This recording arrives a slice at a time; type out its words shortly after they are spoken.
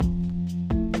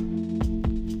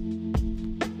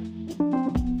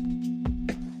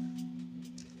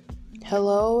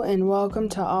Hello and welcome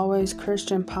to Always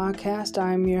Christian Podcast.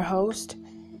 I'm your host,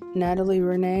 Natalie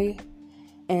Renee,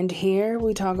 and here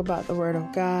we talk about the Word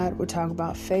of God, we talk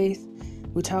about faith,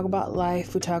 we talk about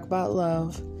life, we talk about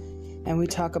love, and we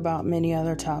talk about many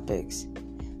other topics.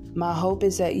 My hope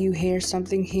is that you hear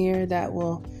something here that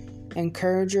will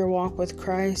encourage your walk with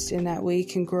Christ and that we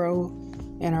can grow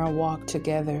in our walk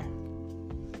together.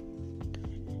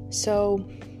 So,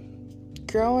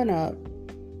 growing up,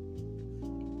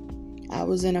 I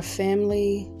was in a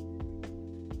family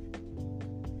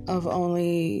of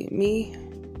only me,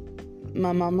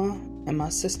 my mama, and my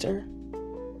sister.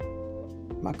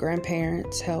 My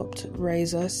grandparents helped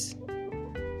raise us.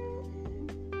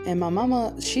 And my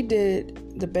mama, she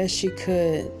did the best she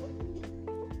could,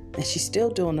 and she's still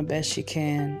doing the best she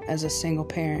can as a single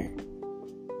parent.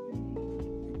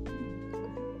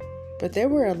 But there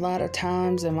were a lot of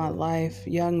times in my life,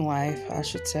 young life, I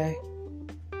should say,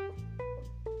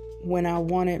 when I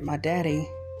wanted my daddy,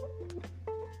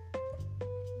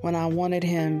 when I wanted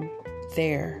him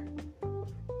there.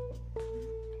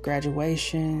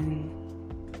 Graduation,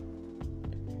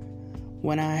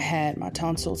 when I had my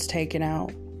tonsils taken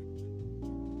out,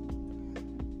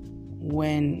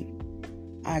 when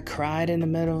I cried in the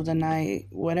middle of the night,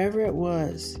 whatever it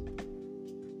was.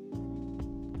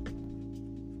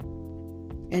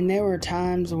 And there were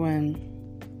times when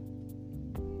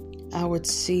I would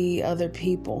see other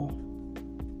people,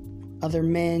 other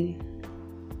men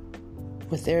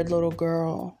with their little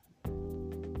girl.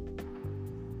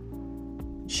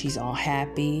 She's all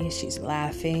happy, she's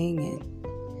laughing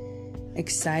and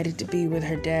excited to be with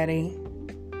her daddy.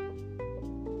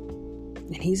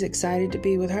 And he's excited to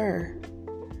be with her.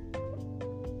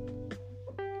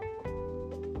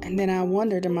 And then I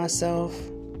wondered to myself,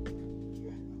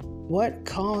 what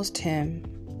caused him,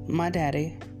 my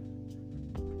daddy,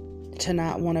 to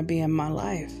not want to be in my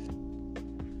life?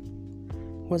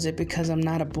 Was it because I'm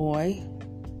not a boy?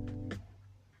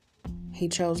 He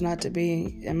chose not to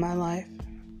be in my life.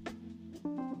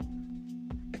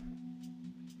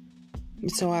 And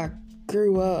so I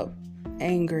grew up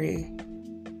angry,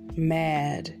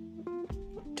 mad,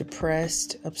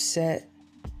 depressed, upset,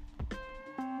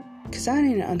 because I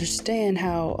didn't understand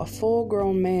how a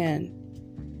full-grown man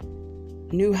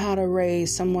knew how to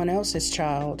raise someone else's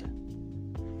child,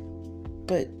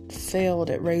 but failed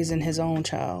at raising his own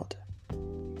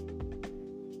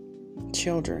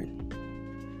children.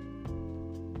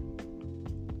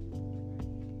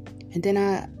 And then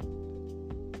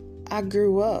I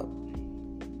grew up.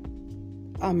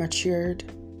 I matured.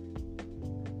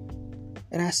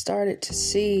 And I started to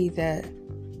see that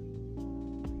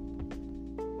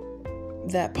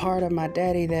part of my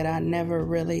daddy that I never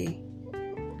really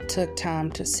took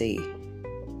time to see.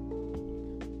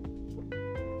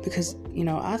 Because,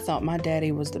 I thought my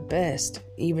daddy was the best,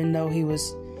 even though he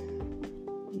was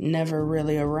never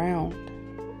really around.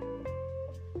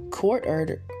 Court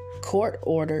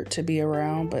ordered to be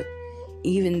around, but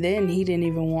even then he didn't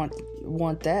even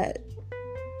want that.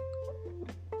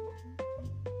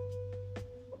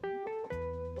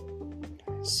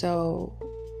 So,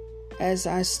 as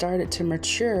I started to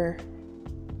mature,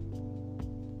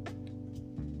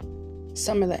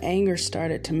 some of the anger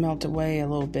started to melt away a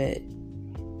little bit.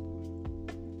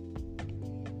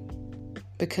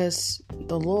 Because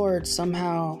the Lord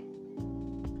somehow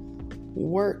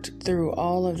worked through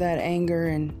all of that anger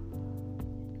and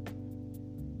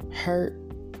hurt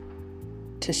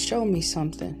to show me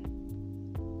something.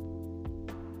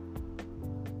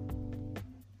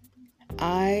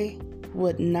 I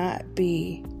would not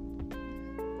be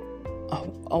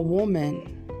a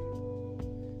woman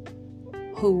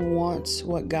who wants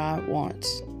what God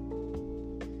wants,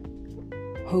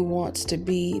 who wants to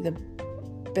be the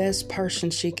best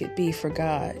person she could be for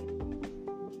God.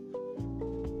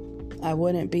 I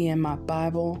wouldn't be in my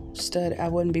Bible study. I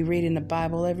wouldn't be reading the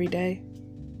Bible every day.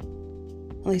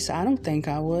 At least I don't think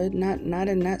I would. Not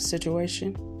in that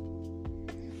situation.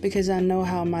 Because I know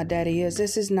how my daddy is.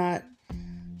 This is not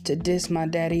to diss my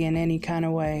daddy in any kind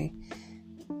of way.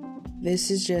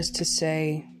 This is just to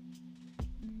say,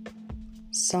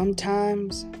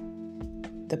 sometimes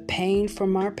the pain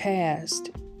from our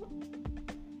past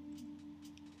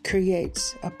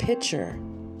creates a picture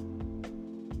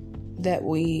that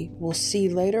we will see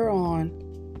later on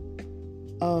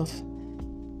of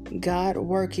God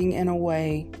working in a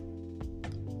way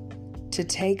to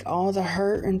take all the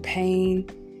hurt and pain,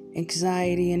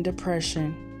 anxiety and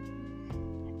depression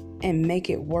and make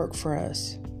it work for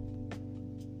us.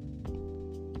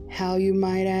 How, you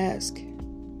might ask?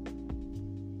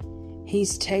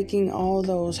 He's taking all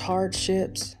those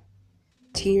hardships,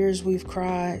 tears we've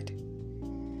cried,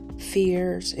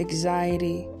 fears,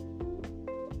 anxiety.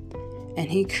 And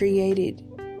He created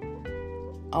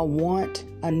a want,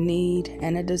 a need,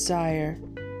 and a desire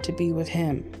to be with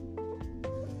Him,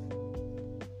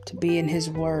 to be in His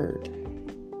Word,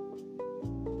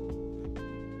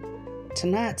 to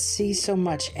not see so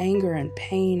much anger and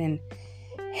pain and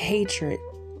hatred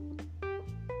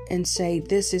and say,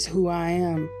 this is who I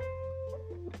am,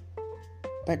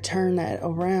 but turn that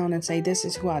around and say, this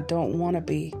is who I don't want to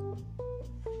be.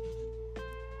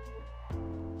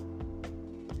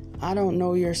 I don't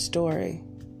know your story.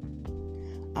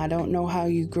 I don't know how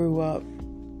you grew up.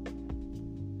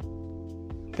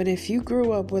 But if you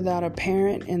grew up without a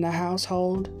parent in the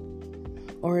household,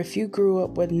 or if you grew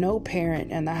up with no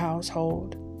parent in the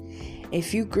household,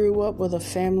 if you grew up with a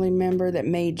family member that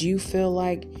made you feel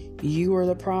like you were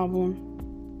the problem,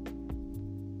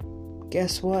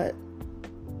 guess what?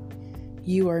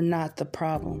 You are not the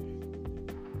problem.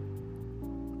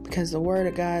 Because the Word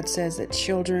of God says that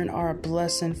children are a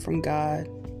blessing from God.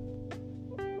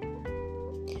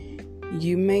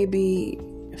 You may be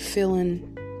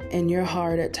feeling in your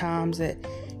heart at times that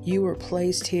you were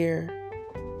placed here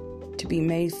to be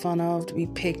made fun of, to be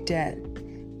picked at,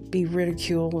 be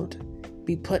ridiculed,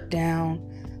 be put down,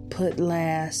 put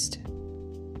last,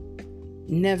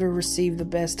 never receive the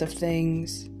best of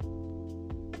things.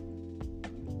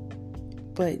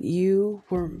 But you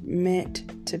were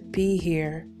meant to be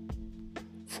here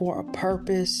for a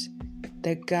purpose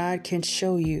that God can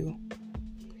show you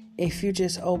if you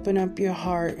just open up your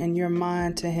heart and your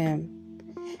mind to Him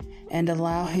and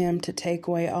allow Him to take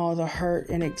away all the hurt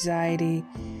and anxiety,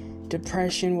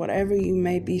 depression, whatever you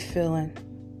may be feeling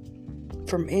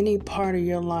from any part of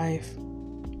your life.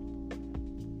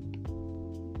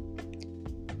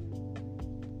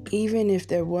 Even if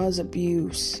there was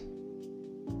abuse,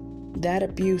 that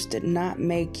abuse did not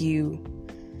make you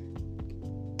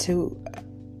to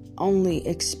only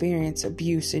experience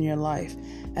abuse in your life.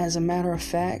 As a matter of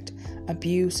fact,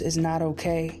 abuse is not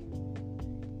okay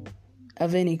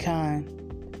of any kind.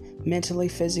 Mentally,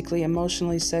 physically,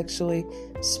 emotionally, sexually,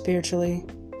 spiritually.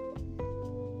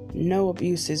 No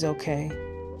abuse is okay.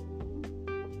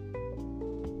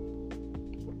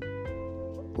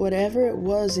 Whatever it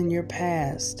was in your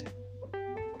past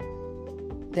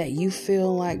that you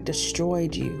feel like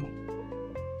destroyed you,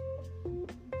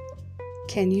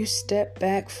 can you step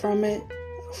back from it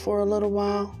for a little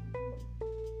while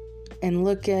and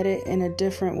look at it in a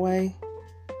different way?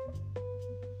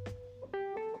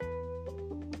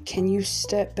 Can you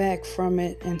step back from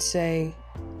it and say,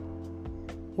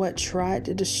 what tried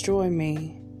to destroy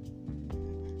me,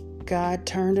 God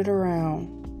turned it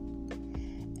around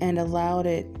and allowed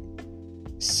it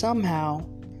somehow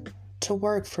to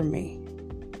work for me.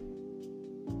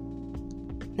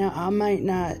 Now,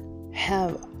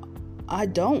 I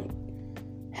don't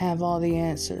have all the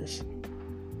answers.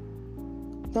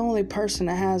 The only person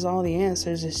that has all the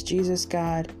answers is Jesus,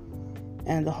 God,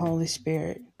 and the Holy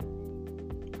Spirit.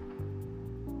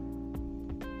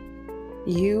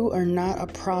 You are not a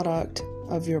product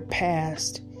of your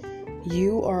past.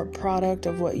 You are a product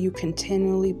of what you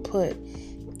continually put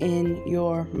in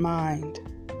your mind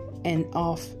and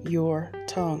off your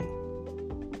tongue.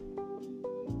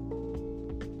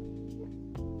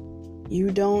 You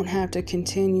don't have to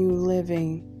continue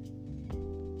living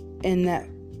in that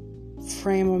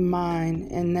frame of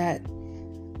mind and that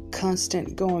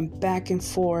constant going back and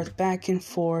forth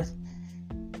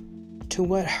to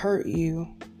what hurt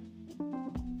you,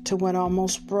 to what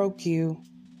almost broke you,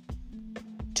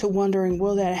 to wondering,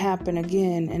 will that happen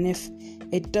again? And if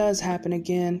it does happen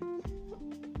again,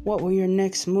 what will your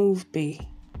next move be?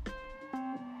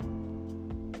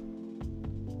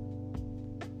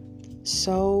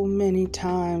 So many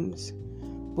times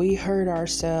we hurt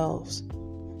ourselves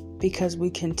because we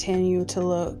continue to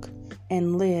look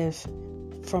and live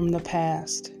from the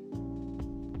past.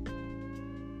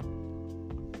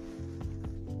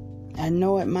 I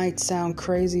know it might sound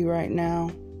crazy right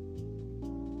now,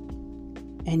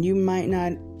 and you might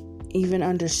not even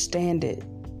understand it.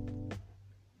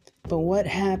 But what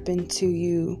happened to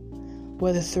you,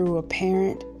 whether through a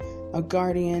parent, a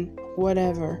guardian,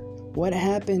 whatever, what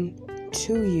happened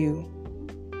to you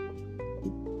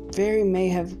may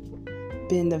have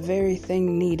been the very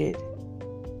thing needed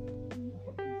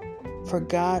for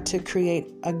God to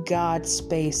create a God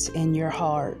space in your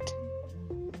heart.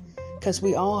 Because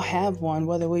we all have one,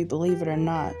 whether we believe it or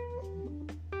not.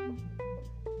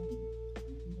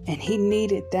 And He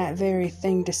needed that very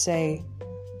thing to say,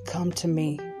 come to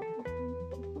me.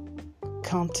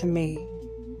 Come to me.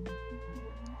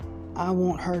 I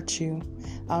won't hurt you.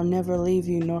 I'll never leave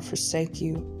you nor forsake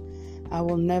you. I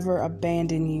will never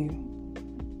abandon you.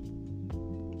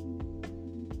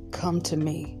 Come to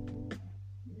me.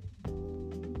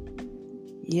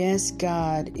 Yes,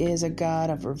 God is a God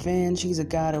of revenge. He's a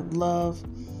God of love.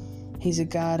 He's a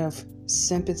God of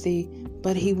sympathy,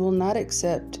 but He will not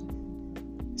accept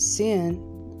sin.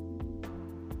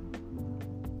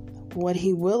 What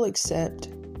He will accept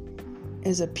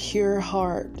is a pure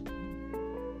heart,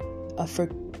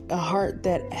 a heart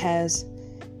that has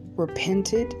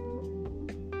repented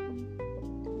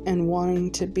and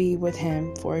wanting to be with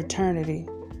Him for eternity.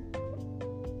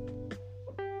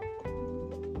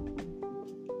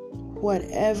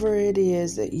 Whatever it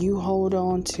is that you hold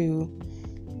on to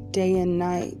day and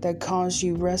night that cause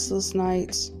you restless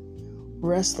nights,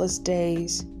 restless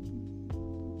days,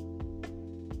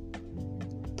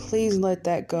 please let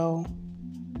that go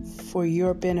for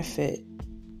your benefit.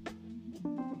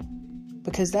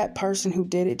 Because that person who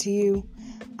did it to you,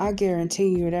 I guarantee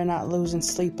you they're not losing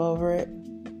sleep over it.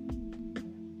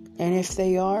 And if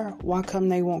they are, why come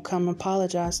they won't come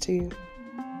apologize to you?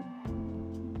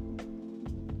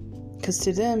 Because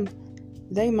to them,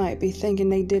 they might be thinking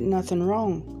they did nothing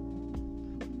wrong.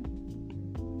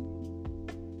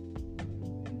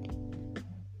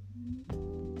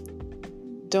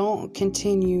 Don't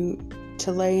continue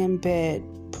to lay in bed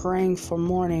praying for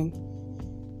morning,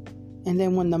 and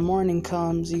then when the morning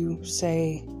comes, you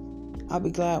say, I'll be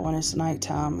glad when it's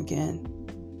nighttime again.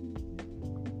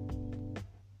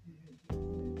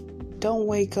 Don't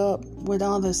wake up with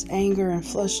all this anger and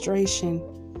frustration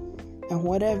and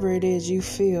whatever it is you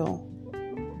feel.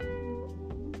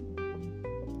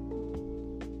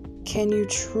 Can you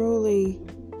truly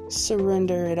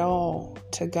surrender it all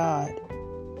to God?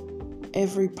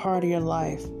 Every part of your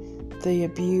life, the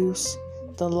abuse,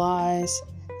 the lies,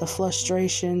 the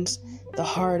frustrations, the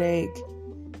heartache,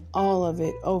 all of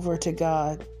it over to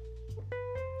God.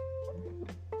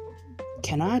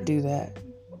 Can I do that?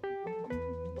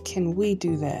 Can we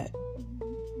do that?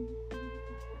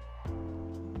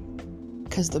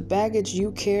 Because the baggage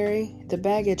you carry, the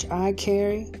baggage I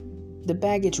carry, the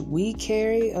baggage we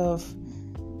carry of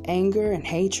anger and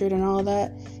hatred and all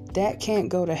that, that can't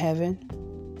go to heaven.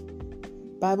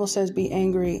 Bible says be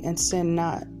angry and sin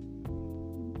not.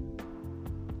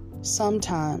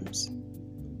 Sometimes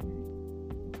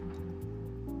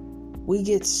we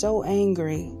get so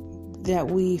angry that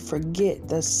we forget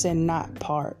the sin not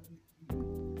part.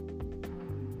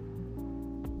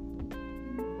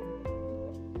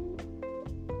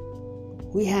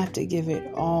 We have to give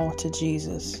it all to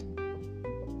Jesus.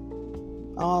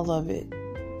 All of it.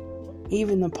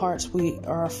 Even the parts we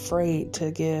are afraid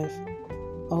to give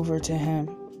over to Him.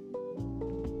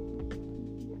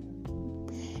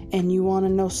 And you want to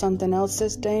know something else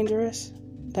that's dangerous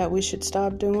that we should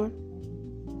stop doing?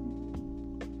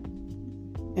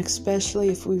 Especially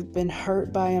if we've been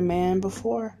hurt by a man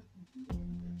before.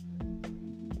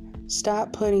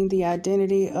 Stop putting the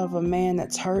identity of a man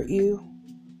that's hurt you.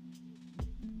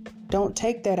 Don't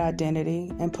take that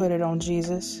identity and put it on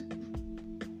Jesus.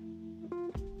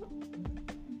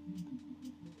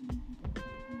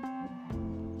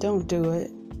 Don't do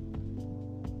it.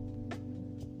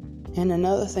 And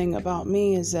another thing about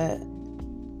me is that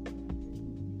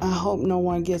I hope no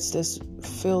one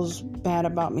feels bad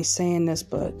about me saying this,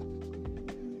 but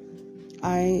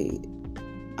I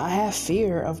have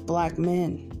fear of black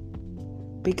men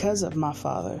because of my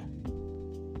father,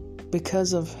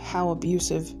 because of how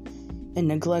abusive and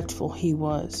neglectful he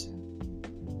was.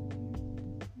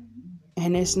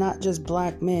 And it's not just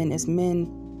black men, it's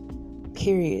men,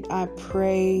 period. I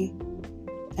pray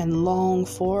and long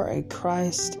for a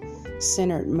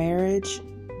Christ-centered marriage,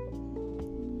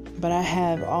 but I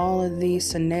have all of these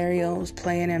scenarios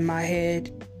playing in my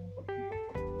head.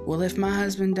 Well, if my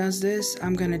husband does this,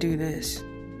 I'm going to do this.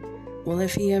 Well,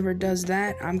 if he ever does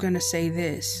that, I'm going to say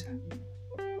this.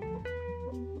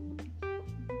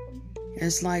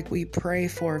 It's like we pray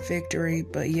for victory,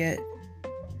 but yet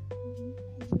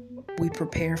we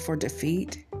prepare for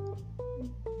defeat.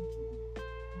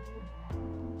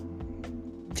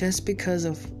 Just because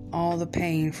of all the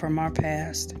pain from our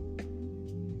past.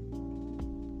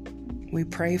 We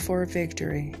pray for a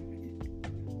victory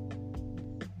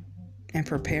and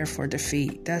prepare for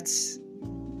defeat. That's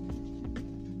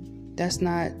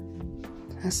not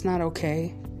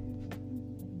okay.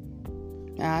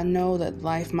 I know that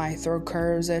life might throw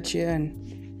curves at you,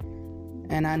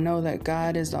 and I know that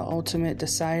God is the ultimate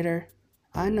decider.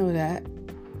 I know that.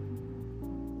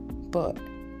 But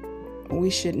we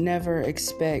should never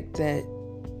expect that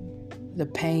the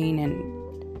pain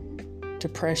and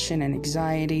depression and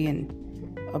anxiety and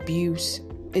abuse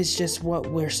is just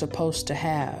what we're supposed to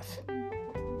have.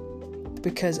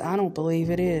 because I don't believe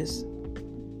it is.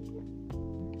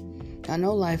 I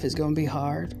know life is going to be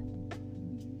hard,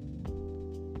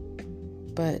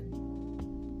 but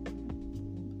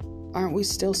aren't we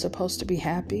still supposed to be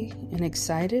happy and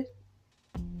excited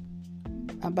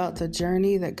about the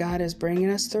journey that God is bringing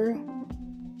us through?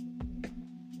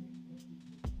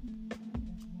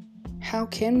 How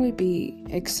can we be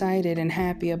excited and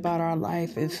happy about our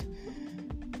life if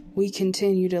we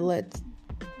continue to let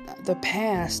the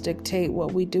past dictate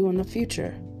what we do in the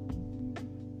future?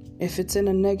 If it's in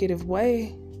a negative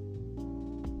way,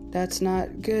 that's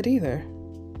not good either.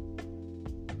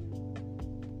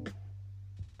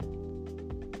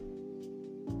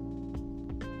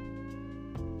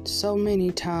 So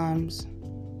many times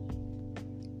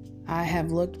I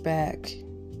have looked back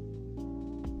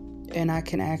and I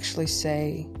can actually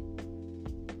say,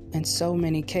 in so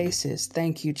many cases,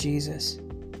 thank you, Jesus.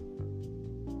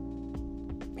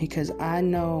 Because I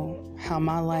know how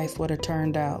my life would have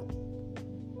turned out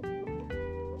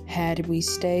had we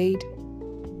stayed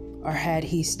or had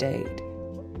he stayed.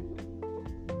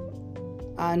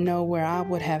 I know where I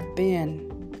would have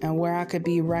been and where I could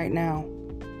be right now.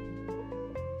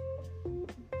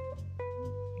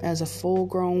 As a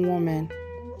full-grown woman,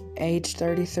 age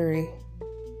 33,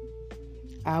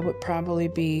 I would probably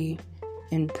be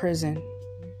in prison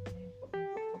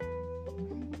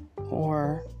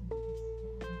or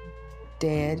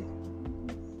dead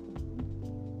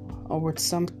or with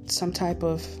some type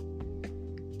of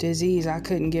disease I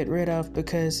couldn't get rid of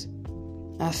because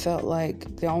I felt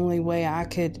like the only way I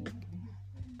could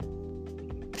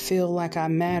feel like I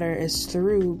matter is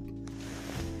through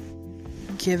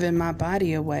giving my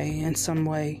body away in some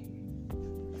way.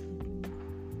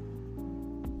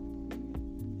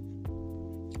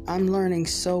 I'm learning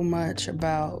so much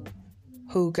about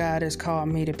who God has called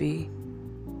me to be.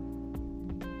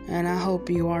 And I hope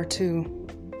you are too.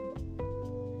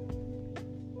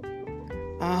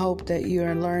 I hope that you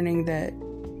are learning that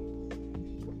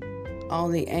all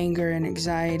the anger and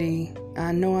anxiety,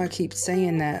 I know I keep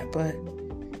saying that, but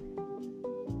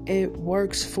it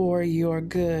works for your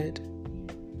good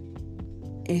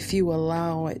if you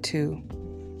allow it to.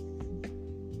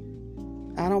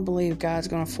 I don't believe God's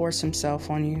going to force himself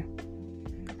on you.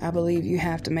 I believe you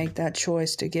have to make that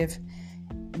choice to give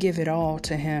it all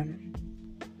to him.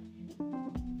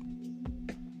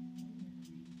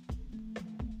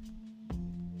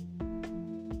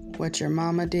 What your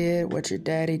mama did, what your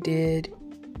daddy did,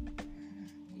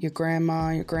 your grandma,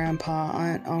 your grandpa,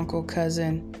 aunt, uncle,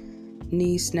 cousin,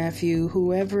 niece, nephew,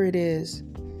 whoever it is,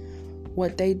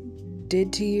 what they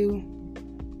did to you,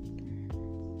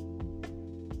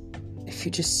 if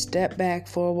you just step back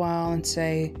for a while and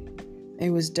say, it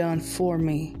was done for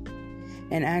me,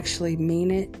 and actually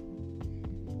mean it,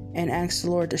 and ask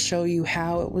the Lord to show you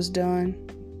how it was done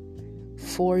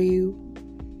for you,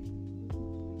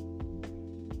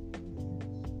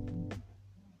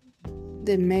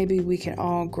 then maybe we can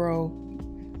all grow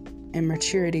in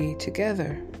maturity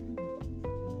together.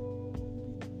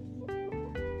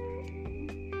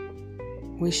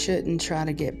 We shouldn't try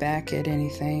to get back at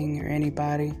anything or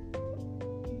anybody.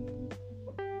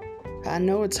 I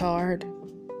know it's hard,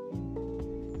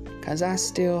 because I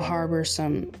still harbor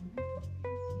some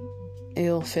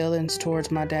ill feelings towards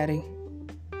my daddy.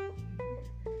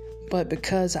 But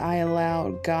because I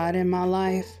allowed God in my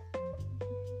life,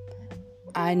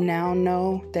 I now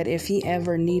know that if he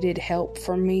ever needed help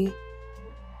from me,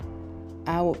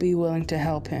 I would be willing to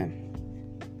help him.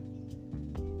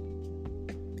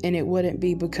 And it wouldn't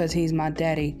be because he's my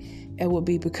daddy. It would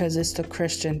be because it's the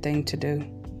Christian thing to do.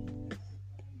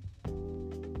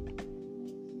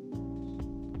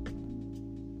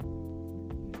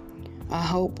 I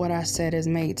hope what I said has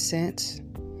made sense,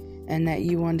 and that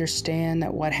you understand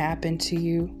that what happened to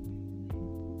you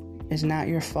is not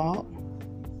your fault.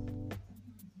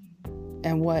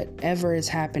 And whatever is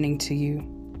happening to you,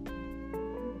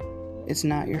 it's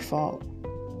not your fault.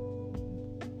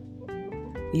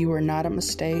 You were not a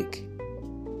mistake.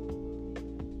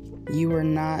 You were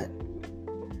not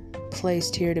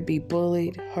placed here to be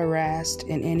bullied, harassed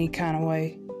in any kind of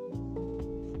way.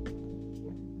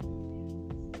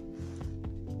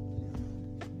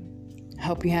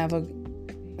 Hope you have a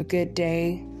good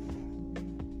day.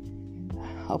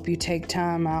 Hope you take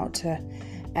time out to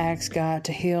ask God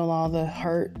to heal all the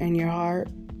hurt in your heart.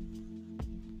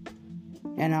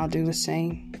 And I'll do the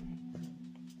same.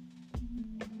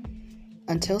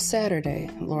 Until Saturday,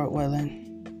 Lord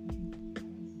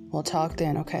willing. We'll talk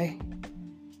then, okay?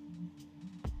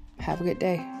 Have a good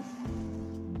day.